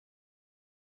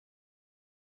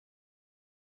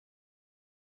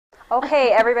Okay,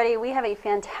 everybody, we have a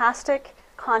fantastic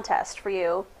contest for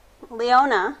you.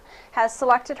 Leona has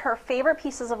selected her favorite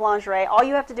pieces of lingerie. All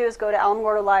you have to do is go to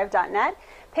alamgordolive.net,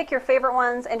 pick your favorite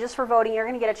ones, and just for voting, you're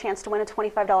going to get a chance to win a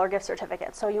 $25 gift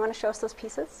certificate. So you want to show us those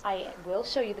pieces? I will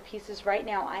show you the pieces right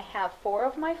now. I have 4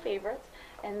 of my favorites,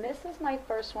 and this is my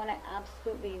first one. I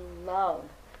absolutely love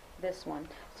this one.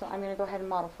 So I'm going to go ahead and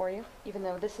model for you, even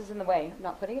though this is in the way. I'm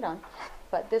not putting it on.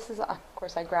 But this is, of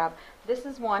course, I grab. This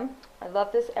is one. I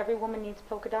love this. Every woman needs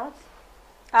polka dots.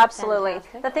 Absolutely.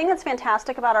 Fantastic. The thing that's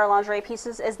fantastic about our lingerie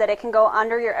pieces is that it can go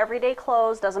under your everyday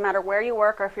clothes, doesn't matter where you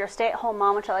work, or if you're a stay-at-home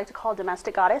mom, which I like to call a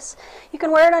domestic goddess. You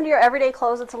can wear it under your everyday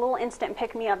clothes. It's a little instant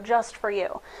pick-me-up just for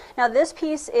you. Now this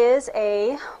piece is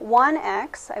a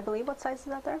 1X, I believe. What size is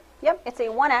that there? Yep, it's a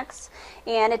 1X,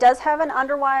 and it does have an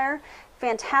underwire,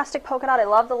 fantastic polka dot. I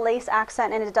love the lace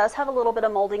accent, and it does have a little bit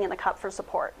of molding in the cup for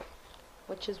support.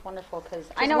 Which is wonderful, because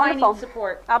I know I need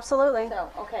support. Absolutely. So,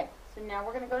 okay. So now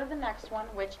we're going to go to the next one,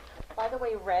 which, by the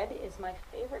way, red is my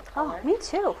favorite color. Oh, me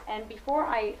too. And before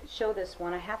I show this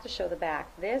one, I have to show the back.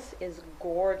 This is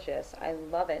gorgeous. I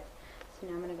love it. So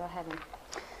now I'm going to go ahead and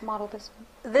model this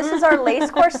one. This is our lace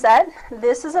corset.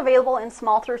 This is available in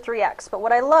small through 3X. But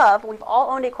what I love, we've all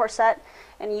owned a corset,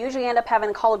 and you usually end up having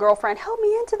to call a girlfriend, help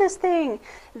me into this thing.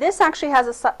 This actually has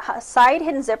a side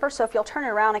hidden zipper, so if you'll turn it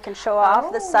around, I can show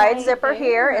off the side zipper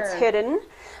here. It's hidden.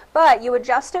 But you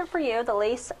adjust it for you. The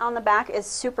lace on the back is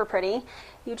super pretty.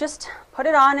 You just put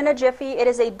it on in a jiffy. It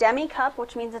is a demi cup,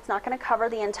 which means it's not going to cover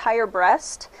the entire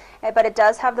breast, but it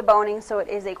does have the boning, so it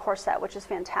is a corset, which is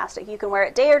fantastic. You can wear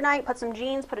it day or night, put some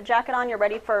jeans, put a jacket on, you're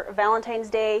ready for Valentine's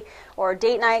Day or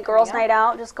date night, girls' night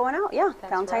out, just going out. Yeah,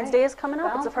 Valentine's Day is coming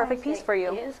up. It's a perfect piece for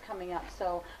you. It is coming up.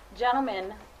 So,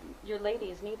 gentlemen, your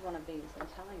ladies need one of these, I'm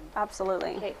telling you.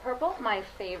 Absolutely. Okay, purple, my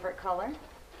favorite color.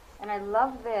 And I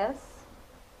love this.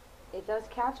 It does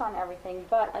catch on everything,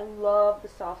 but I love the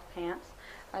soft pants.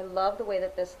 I love the way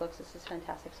that this looks. This is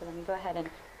fantastic. So let me go ahead and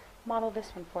model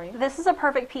this one for you. This is a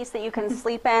perfect piece that you can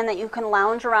sleep in, that you can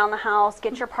lounge around the house,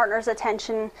 get your partner's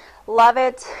attention. Love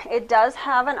it. It does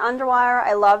have an underwire.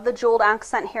 I love the jeweled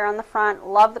accent here on the front.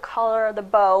 Love the color, the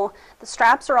bow. The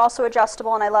straps are also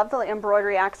adjustable, and I love the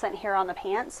embroidery accent here on the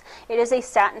pants. It is a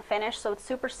satin finish, so it's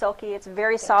super silky. It's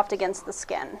very soft against the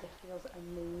skin. It feels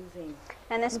amazing.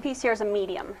 And this piece here is a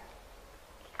medium.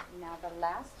 Now the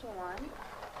last one.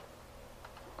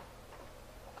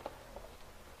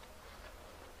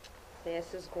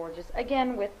 This is gorgeous.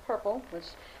 Again with purple, which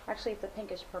actually it's a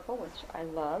pinkish purple, which I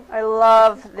love. I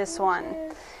love this one.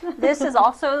 This is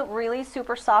also really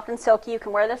super soft and silky. You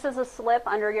can wear this as a slip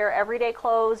under your everyday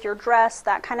clothes, your dress,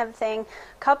 that kind of thing.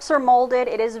 Cups are molded.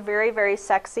 It is very, very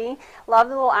sexy. Love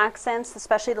the little accents,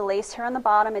 especially the lace here on the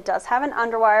bottom. It does have an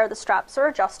underwire. The straps are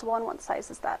adjustable. And what size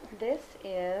is that? This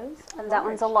is and that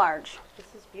one's a large.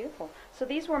 This is beautiful. So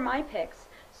these were my picks.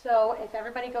 So if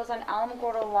everybody goes on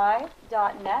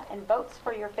alamgordolive.net and votes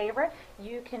for your favorite,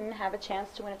 you can have a chance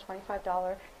to win a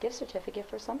 $25 gift certificate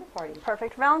for Slumber Parties.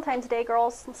 Perfect Valentine's Day,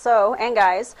 girls. So, and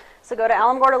guys. So go to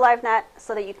alamgordolive.net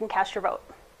so that you can cast your vote.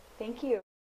 Thank you.